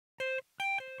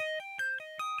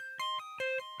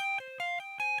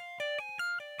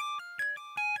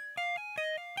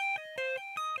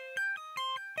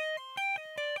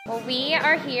Well, we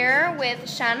are here with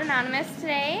Sean Anonymous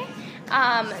today.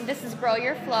 This is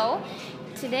GrowYourFlow.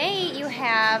 Today you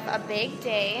have a big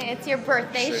day. It's your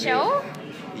birthday show.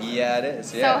 Yeah, it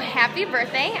is. Yeah. So happy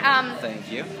birthday. Thank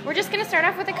you. We're just going to start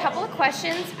off with a couple of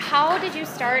questions. How did you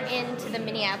start into the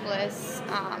Minneapolis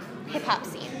hip-hop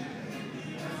scene?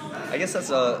 I guess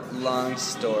that's a long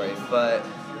story, but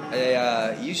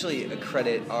I usually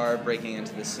accredit our breaking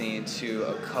into the scene to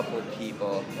a couple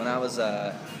people. When I was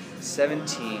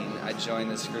 17, I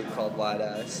joined this group called Wide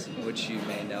Eyes, which you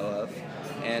may know of.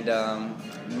 And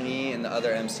me and the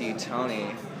other MC, Tony,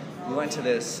 we went to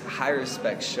this High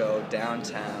Respect show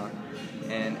downtown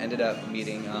and ended up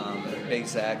meeting Big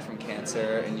Zach from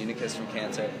Cancer and Unicus from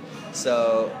Cancer.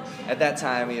 So at that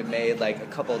time we had made like a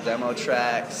couple demo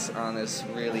tracks on this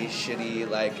really shitty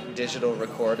like digital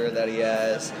recorder that he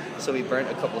has. So we burnt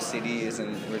a couple CDs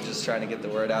and we're just trying to get the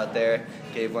word out there.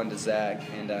 Gave one to Zach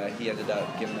and he ended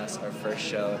up giving us our first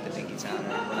show at the Dinky Towner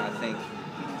when I think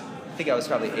I was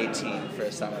probably 18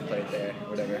 first time I played there,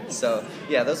 or whatever. So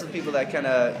yeah, those are the people that kind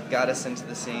of got us into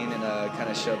the scene and kind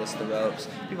of showed us the ropes.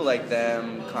 People like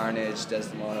them, Carnage,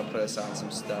 Desdemona put us on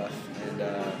some stuff, and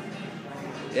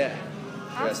yeah,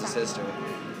 the rest is history.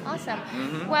 Awesome.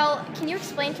 Mm-hmm. Well, can you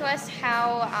explain to us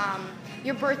how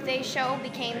your birthday show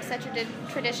became such a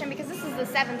tradition? Because this is the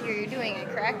 7th year you're doing it,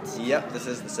 correct? Yep, this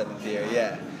is the 7th year,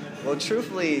 yeah. Well,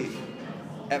 truthfully,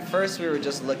 at first we were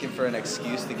just looking for an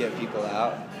excuse to get people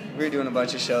out. We were doing a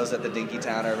bunch of shows at the Dinky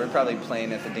Towner. We're probably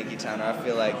playing at the Dinky Towner, I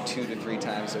feel like 2 to 3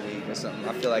 times a week or something.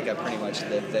 I feel like I pretty much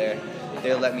live there.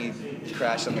 They'll let me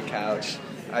crash on the couch.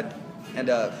 I'd end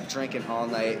up drinking all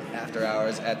night after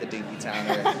hours at the Dinky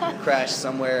Towner, crash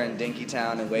somewhere in Dinky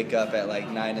Town and wake up at like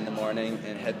 9 in the morning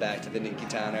and head back to the Dinky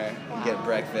Towner and get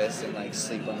breakfast and like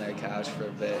sleep on their couch for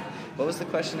a bit. What was the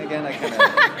question again? I kind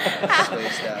of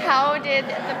spaced out. How did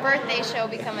the birthday show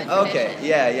become a tradition? Okay,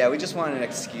 yeah, we just wanted an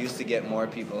excuse to get more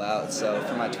people out. So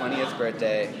for my 20th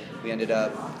birthday, we ended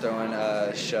up throwing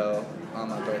a show on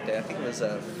my birthday. I think it was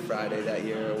a Friday that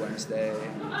year or Wednesday,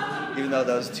 even though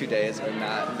those 2 days are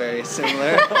not very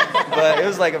similar. But it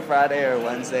was like a Friday or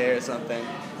Wednesday or something.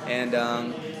 And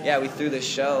yeah, we threw this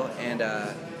show and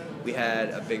we had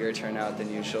a bigger turnout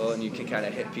than usual, and you can kind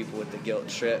of hit people with the guilt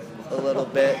trip a little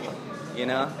bit, you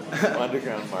know?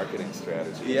 Underground marketing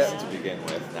strategies to begin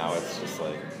with. Now it's just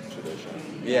like tradition.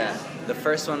 Yeah, the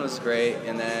first one was great,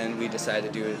 and then we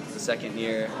decided to do it the second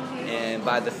year, and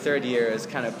by the third year it was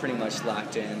kind of pretty much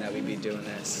locked in that we'd be doing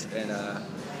this. And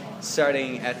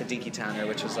starting at the Dinky Towner,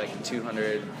 which was like a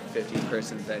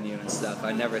 250-person venue and stuff,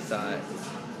 I never thought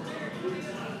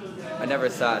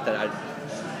that I'd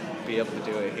be able to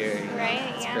do it here. You know?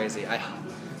 Right, it's yeah. crazy.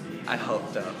 I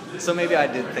hope though. So maybe I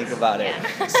did think about it.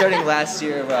 Yeah. Starting last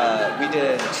year, we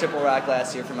did Triple Rock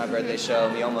last year for my birthday show,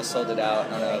 and we almost sold it out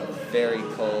on a very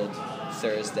cold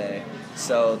Thursday.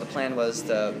 So the plan was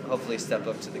to hopefully step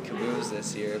up to the Caboose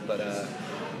this year, but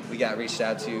we got reached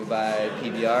out to by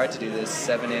PBR to do this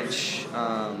 7-inch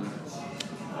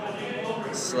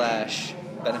slash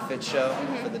benefit show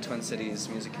for the Twin Cities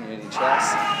Music Community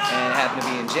Trust, and it happened to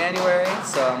be in January,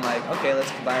 so I'm like, okay,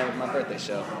 let's combine it with my birthday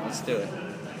show. Let's do it.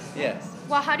 Yes.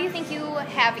 Well, how do you think you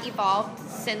have evolved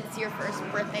since your first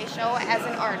birthday show as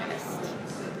an artist?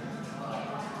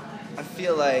 I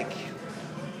feel like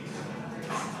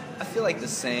the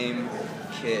same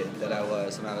kid that I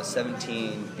was when I was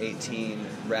 17, 18,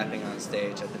 rapping on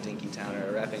stage at the Dinky Towner,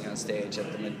 or rapping on stage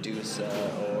at the Medusa,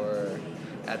 or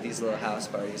at these little house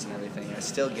parties and everything. I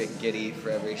still get giddy for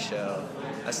every show.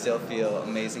 I still feel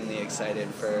amazingly excited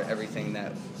for everything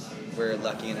that we're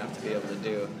lucky enough to be able to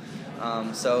do.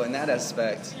 So in that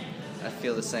aspect, I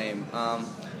feel the same. I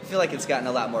feel like it's gotten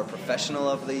a lot more professional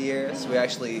over the years.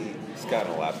 It's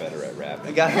gotten a lot better at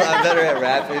rapping. Gotten a lot better at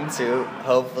rapping too,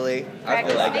 hopefully. I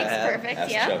feel like I have. Perfect,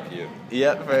 Ask yeah. Chuck you.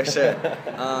 Yep, for sure.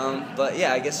 But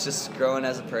yeah, I guess just growing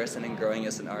as a person and growing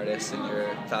as an artist, and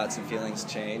your thoughts and feelings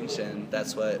change, and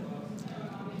that's what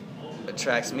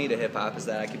attracts me to hip-hop, is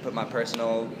that I can put my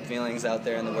personal feelings out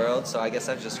there in the world. So I guess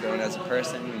I've just grown as a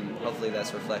person, and hopefully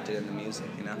that's reflected in the music,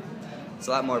 you know? It's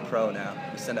a lot more pro now.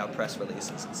 We send out press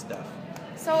releases and stuff.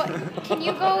 So can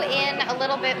you go in a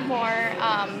little bit more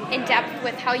in depth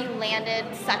with how you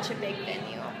landed such a big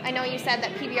venue? I know you said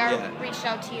that PBR reached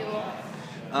out to you.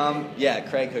 Yeah,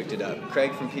 Craig hooked it up.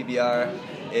 Craig from PBR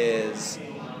is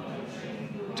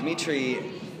Dimitri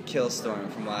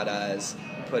Killstorm from Wide Eyes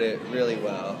put it really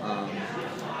well.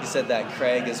 He said that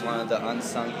Craig is one of the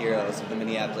unsung heroes of the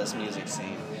Minneapolis music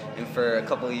scene. And for a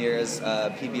couple of years,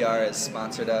 PBR has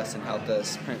sponsored us and helped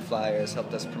us print flyers,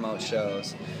 helped us promote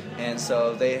shows. And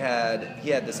so he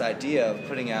had this idea of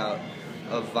putting out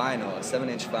a vinyl, a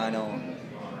 7-inch vinyl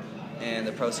and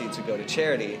the proceeds would go to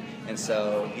charity. And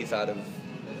so he thought of,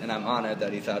 and I'm honored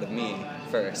that he thought of me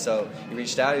first. So he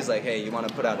reached out, he's like, hey, you want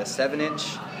to put out a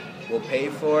 7-inch? We'll pay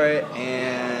for it,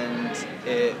 and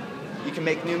you can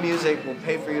make new music, we'll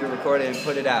pay for you to record it and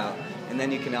put it out. And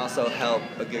then you can also help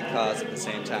a good cause at the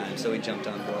same time. So we jumped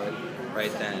on board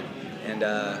right then. And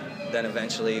then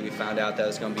eventually we found out that it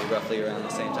was going to be roughly around the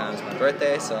same time as my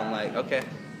birthday. So I'm like, okay,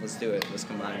 let's do it. Let's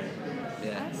combine it.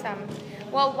 Yeah. Awesome.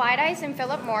 Well, Wide Eyes and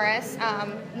Philip Morris,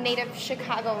 native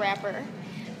Chicago rapper,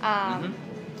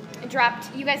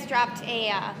 you guys dropped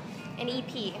an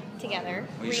EP together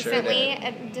recently,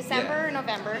 December or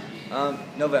November?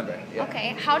 November, yeah.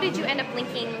 Okay. How did you end up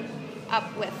linking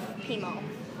up with Pimo?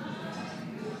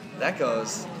 That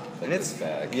goes, and it's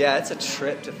a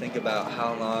trip to think about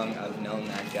how long I've known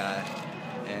that guy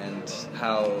and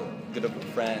how good of a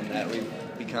friend that we've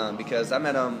become, because I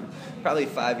met him probably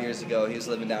 5 years ago. He was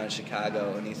living down in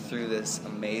Chicago, and he threw this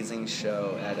amazing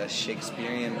show at a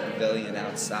Shakespearean pavilion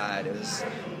outside. It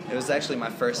was actually my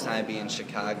first time being in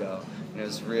Chicago, and it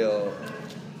was real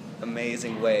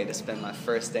amazing way to spend my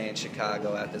first day in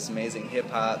Chicago at this amazing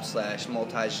hip-hop /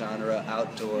 multi-genre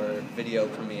outdoor video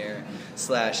premiere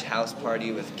 / house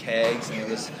party with kegs, and it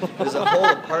was a whole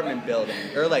apartment building,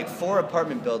 or like 4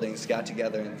 apartment buildings got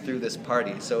together and threw this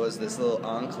party. So it was this little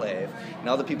enclave, and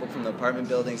all the people from the apartment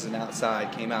buildings and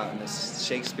outside came out in this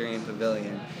Shakespearean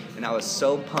pavilion, and I was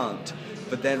so pumped.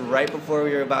 But then right before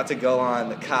we were about to go on,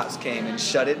 the cops came and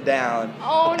shut it down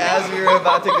as we were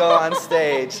about to go on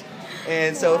stage.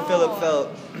 And so Philip felt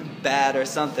bad or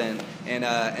something, and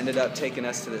ended up taking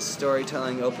us to this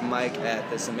storytelling open mic at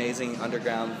this amazing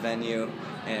underground venue.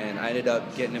 And I ended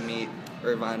up getting to meet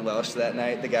Irvine Welsh that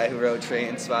night, the guy who wrote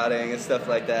Train Spotting and stuff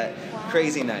like that. Wow.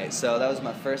 Crazy night. So that was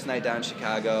my first night down in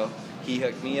Chicago. He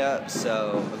hooked me up,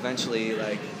 so eventually,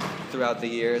 like, throughout the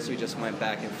years, we just went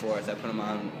back and forth. I put him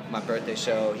on my birthday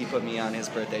show. He put me on his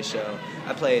birthday show.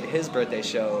 I played his birthday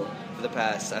show for the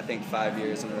past, I think, 5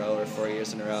 years in a row or 4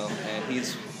 years in a row. And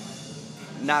he's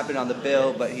not been on the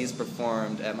bill, but he's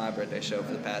performed at my birthday show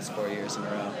for the past 4 years in a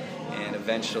row. And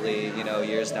eventually,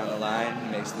 years down the line, he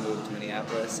makes the move to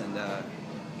Minneapolis, and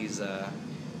he's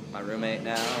my roommate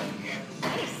now. And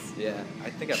nice. Yeah, I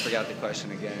think I forgot the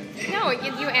question again. No,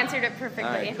 you answered it perfectly.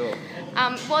 All right, cool.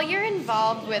 Well, you're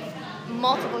involved with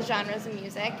multiple genres of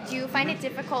music. Do you find it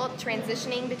difficult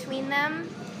transitioning between them?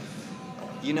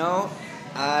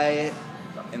 I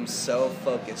am so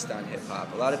focused on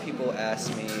hip-hop. A lot of people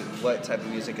ask me what type of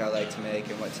music I like to make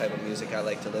and what type of music I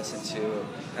like to listen to.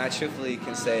 And I truthfully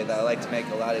can say that I like to make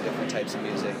a lot of different types of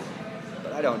music,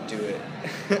 but I don't do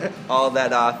it all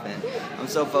that often. I'm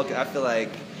so focused. I feel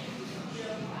like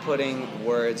putting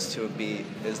words to a beat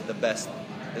is the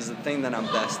thing that I'm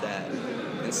best at.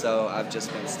 And so I've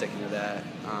just been sticking to that.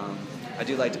 I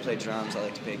do like to play drums. I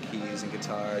like to play keys and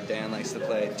guitar. Dan likes to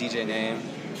play DJ Name.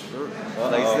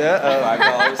 Likes that.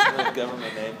 $5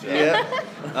 government name job.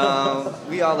 Yeah.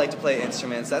 We all like to play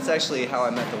instruments. That's actually how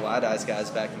I met the Wide Eyes guys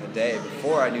back in the day.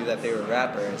 Before I knew that they were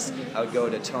rappers, I would go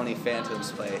to Tony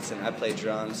Phantom's place, and I played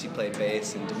drums, he played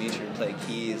bass, and Dimitri would play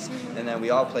keys, and then we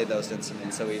all played those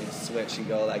instruments. So we'd switch and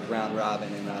go like round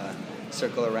robin and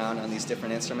circle around on these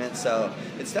different instruments. So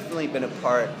it's definitely been a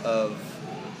part of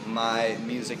my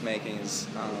music makings,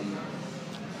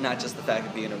 not just the fact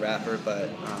of being a rapper, but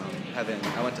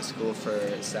I went to school for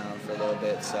sound for a little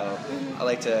bit, so I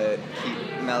like to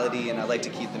keep melody and I like to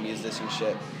keep the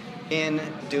musicianship in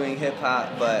doing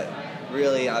hip-hop, but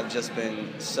really I've just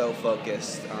been so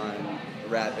focused on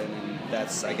rapping, and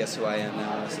that's, I guess, who I am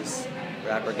now, is this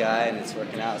rapper guy, and it's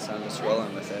working out, so I'm just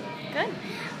rolling with it. Good.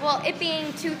 Well, it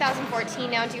being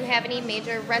 2014 now, do you have any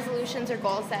major resolutions or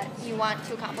goals that you want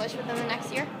to accomplish within the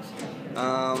next year?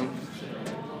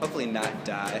 Hopefully not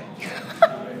die.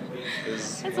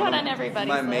 That's one on everybody's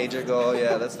my list. major goal,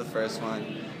 yeah, that's the first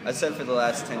one. I said for the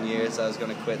last 10 years I was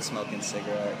going to quit smoking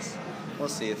cigarettes. We'll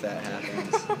see if that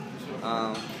happens.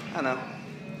 I don't know.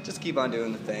 Just keep on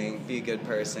doing the thing, be a good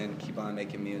person, keep on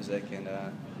making music, and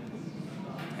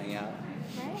hang out.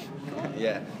 Right. Cool.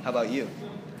 Yeah. How about you?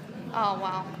 Oh,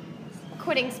 wow.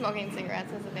 Quitting smoking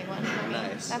cigarettes is a big one for me.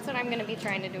 Nice. That's what I'm going to be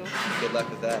trying to do. Good luck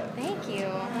with that. Thank you.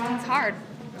 It's hard.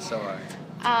 So hard.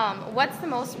 What's the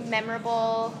most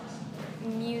memorable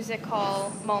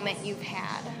musical moment you've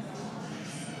had?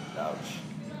 Ouch.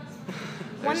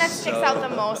 One that sticks out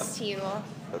the most to you.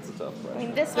 That's a tough one. I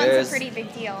mean, this one's a pretty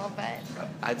big deal, but...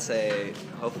 I'd say,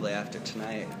 hopefully after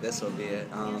tonight, this will be it.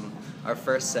 Our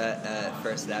first set at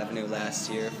First Avenue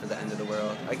last year for the End of the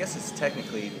World. I guess it's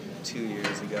technically 2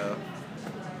 years ago.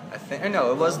 I think, or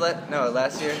no, it was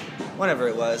last year. Whenever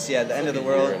it was, yeah, the End of the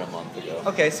World. A year and a month ago.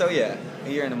 Okay, so yeah. a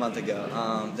year and a month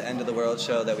ago. The End of the World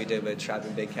show that we did with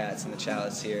Trapping Big Cats and the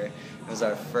Chalice here. It was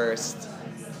our first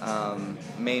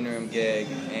main room gig,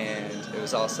 and it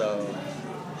was also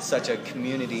such a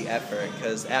community effort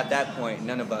because at that point,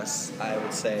 none of us, I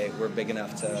would say, were big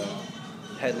enough to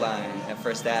headline at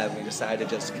First Ave. We decided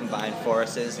to just combine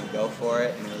forces and go for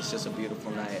it, and it was just a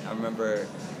beautiful night. I remember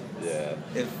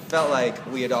it felt like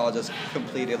we had all just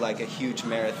completed like a huge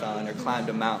marathon or climbed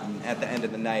a mountain. At the end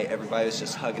of the night, everybody was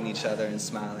just hugging each other and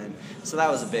smiling. So that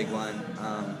was a big one.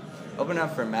 Opening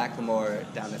up for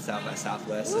Macklemore down at South by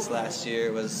Southwest this last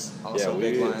year was also a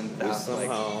big one. We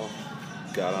somehow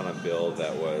got on a bill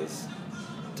that was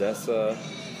Dessa,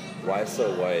 Why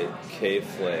So White,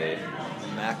 K-Flay,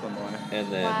 Macklemore.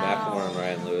 And then Macklemore and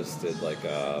Ryan Lewis did like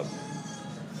a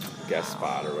guest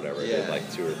spot or whatever. Did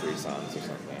like 2 or 3 songs or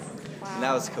something. Wow. And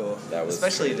that was cool. That was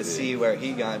especially crazy. To see where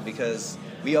he got, because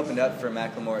we opened up for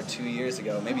Macklemore 2 years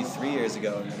ago, maybe 3 years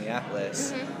ago in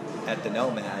Minneapolis at the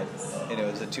Nomad, and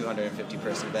it was a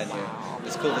 250-person venue.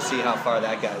 It's cool to see how far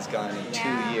that guy's gone in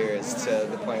 2 years to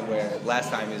the point where last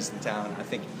time he was in town, I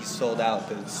think he sold out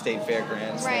the State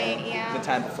Fairgrounds. Right, yeah. The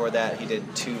time before that, he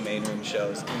did 2 main room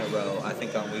shows in a row, I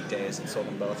think on weekdays, and sold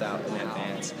them both out in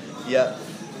advance. Yep,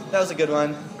 that was a good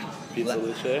one. Pizza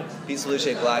Luce? Pizza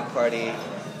Luce Block Party.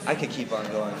 I could keep on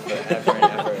going forever and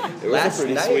ever. It was Last a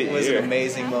pretty night sweet was year. an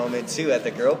amazing moment too at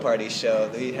the Girl Party show.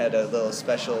 We had a little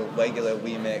special regular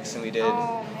remix, and we did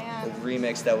a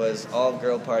remix that was all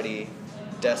Girl Party,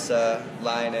 Dessa,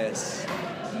 Lioness,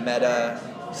 Meta,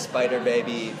 Spider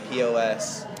Baby,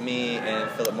 POS, me, and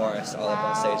Philip Morris all up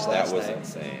on stage last night. That was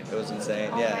insane. It was insane,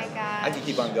 Oh yeah. my gosh. I could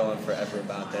keep on going forever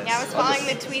about this. Yeah, I was following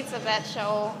the tweets of that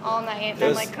show all night, and It I'm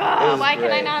was- like, it oh, was why can I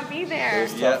great. not be It there?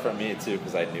 was tough for me too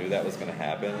because I knew that was going to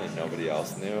happen and nobody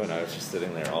else knew, and I was just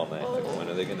sitting there all night like, when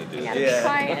are they going to do I gotta this? be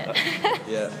quiet.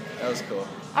 Yeah, that was cool.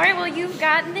 All right, well, you've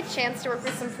gotten the chance to work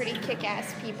with some pretty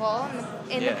kick-ass people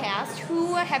in the past.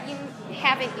 Who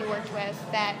haven't you worked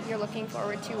with that you're looking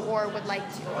forward to or would like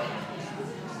to?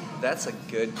 That's a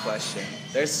good question.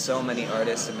 There's so many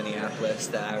artists in Minneapolis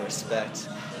that I respect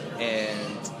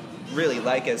and really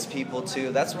like as people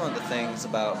too. That's one of the things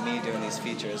about me doing these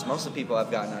features. Most of the people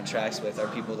I've gotten on tracks with are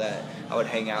people that I would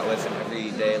hang out with in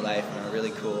everyday life and are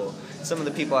really cool. Some of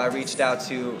the people I reached out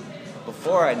to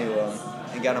before I knew them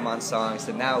and got them on songs,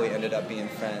 and now we ended up being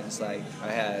friends. Like I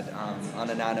had on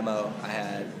Anonymous, I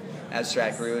had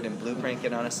Abstract Rude and Blueprint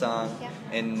get on a song,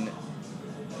 and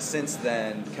since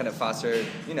then kind of fostered,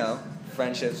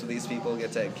 friendships with these people,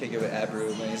 get to kick it with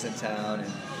Abru when he's in town,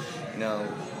 and,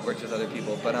 worked with other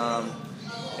people. But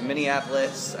in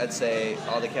Minneapolis, I'd say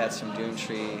all the cats from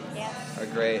Doomtree are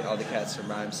great. All the cats from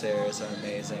Rhymesayers are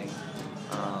amazing.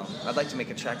 I'd like to make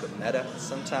a track with Meta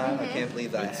sometime. I can't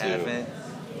believe that I haven't.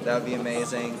 That would be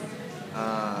amazing.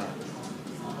 I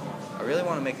really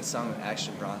want to make a song with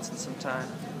Action Bronson sometime.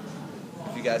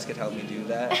 If you guys could help me do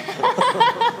that,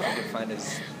 I could find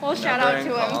his We'll shout out number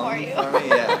to and him call for him you.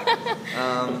 me.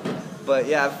 Yeah. But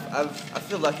yeah, I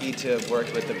feel lucky to have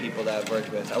worked with the people that I've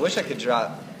worked with. I wish I could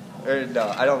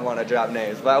I don't want to drop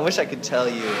names, but I wish I could tell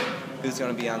you who's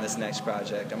going to be on this next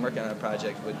project. I'm working on a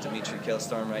project with Dimitri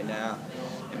Killstorm right now,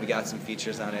 and we got some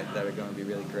features on it that are going to be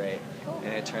really great. And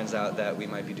it turns out that we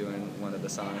might be doing one of the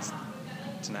songs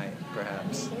tonight,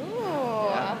 perhaps. Ooh.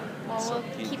 Yeah. Well, So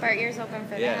we'll keep our ears open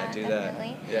for Yeah, that. do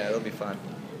definitely. that. Yeah, it'll be fun.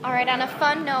 All right, on a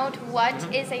fun note, what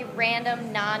is a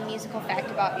random non-musical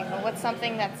fact about you? What's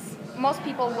something that's most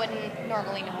people wouldn't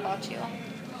normally know about you?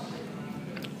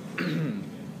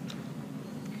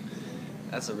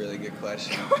 That's a really good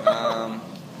question. I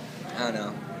don't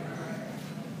know.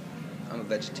 I'm a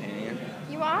vegetarian.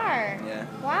 You are? Yeah.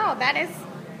 Wow, that is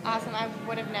awesome. I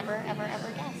would have never, ever,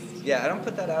 ever guessed. Yeah, I don't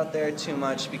put that out there too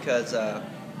much because a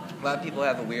lot of people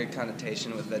have a weird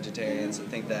connotation with vegetarians and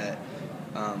think that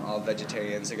all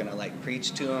vegetarians are going to like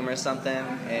preach to them or something.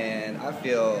 And I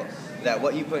feel that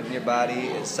what you put in your body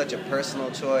is such a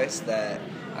personal choice that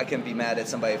I can't be mad at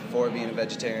somebody for being a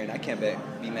vegetarian. I can't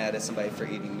be mad at somebody for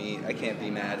eating meat. I can't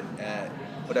be mad at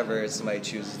whatever somebody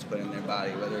chooses to put in their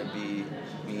body, whether it be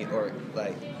meat or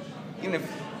like even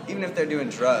if they're doing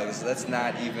drugs. That's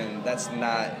not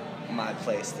my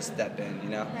place to step in,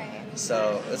 Right.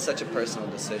 So it's such a personal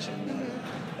decision.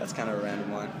 That's kind of a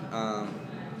random one. I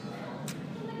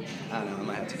don't know. I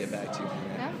might have to get back to you.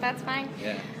 No, that's fine.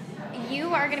 Yeah.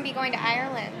 You are going to be going to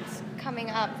Ireland coming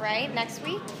up, right? Next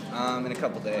week? In a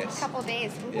couple days. Couple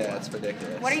days. Ooh. Yeah, it's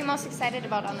ridiculous. What are you most excited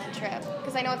about on that trip?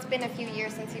 Because I know it's been a few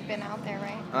years since you've been out there,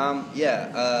 right? I'm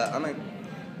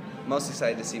most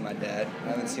excited to see my dad. I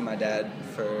haven't seen my dad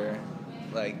for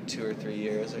like 2 or 3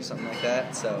 years or something like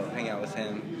that. So hang out with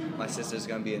him. My sister's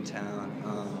gonna be in town.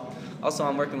 Also,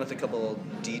 I'm working with a couple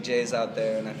DJs out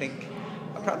there, and I think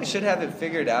I probably should have it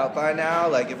figured out by now,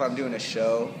 like if I'm doing a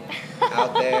show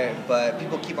out there, but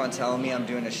people keep on telling me I'm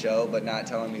doing a show but not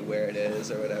telling me where it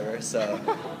is or whatever, so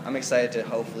I'm excited to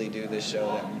hopefully do this show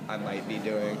that I might be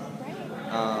doing.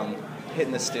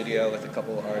 Hitting the studio with a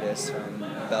couple of artists from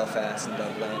Belfast and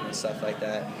Dublin and stuff like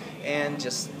that, and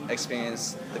just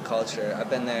experience the culture. I've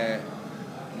been there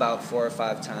about 4 or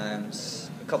 5 times.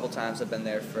 A couple times I've been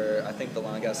there for, I think the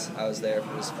longest I was there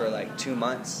was for like 2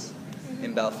 months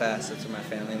in Belfast. That's where my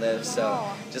family lives, so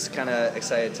just kind of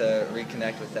excited to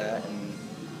reconnect with that and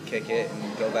kick it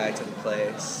and go back to the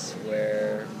place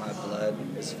where my blood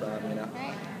is from, you know?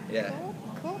 Right. Yeah.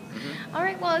 Cool. All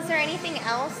right, well, is there anything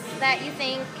else that you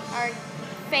think our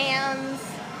fans,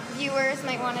 viewers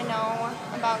might want to know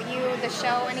about you, the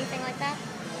show, anything like that?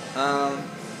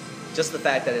 Just the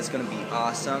fact that it's going to be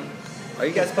awesome. Are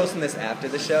you guys posting this after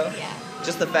the show? Yeah.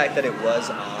 Just the fact that it was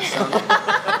awesome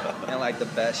and like the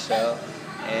best show,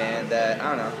 and that, I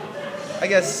don't know, I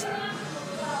guess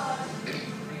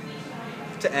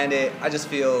to end it, I just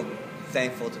feel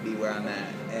thankful to be where I'm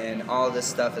at, and all this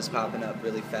stuff is popping up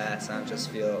really fast, and I just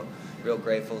feel real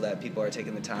grateful that people are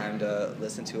taking the time to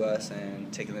listen to us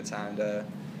and taking the time to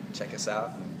check us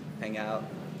out and hang out.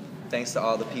 Thanks to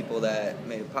all the people that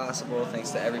made it possible.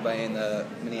 Thanks to everybody in the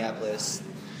Minneapolis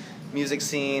music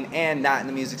scene and not in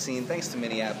the music scene. Thanks to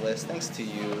Minneapolis. Thanks to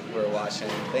you who are watching.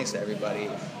 Thanks to everybody.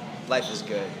 Life is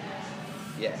good.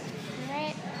 Yeah. All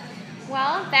right.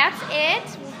 Well, that's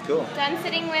it. Cool. Done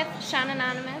sitting with Sean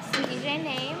Anonymous and DJ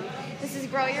Name. This is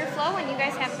Grow Your Flow, and you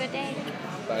guys have a good day.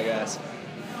 Bye, guys.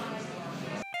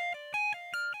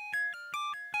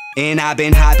 And I've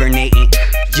been hibernating.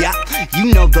 Yeah,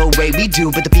 you know the way we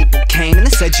do, but the people came and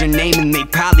they said your name, and they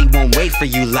probably won't wait for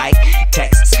you like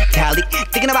Texas, Cali.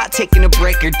 Thinking about taking a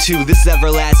break or two. This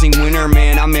everlasting winter,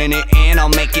 man, I'm in it and I'll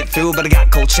make it through. But I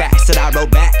got cold tracks that I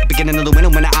wrote back beginning of the winter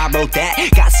when I wrote that.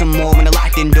 Got some more when I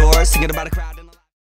locked indoors, thinking about a crowd.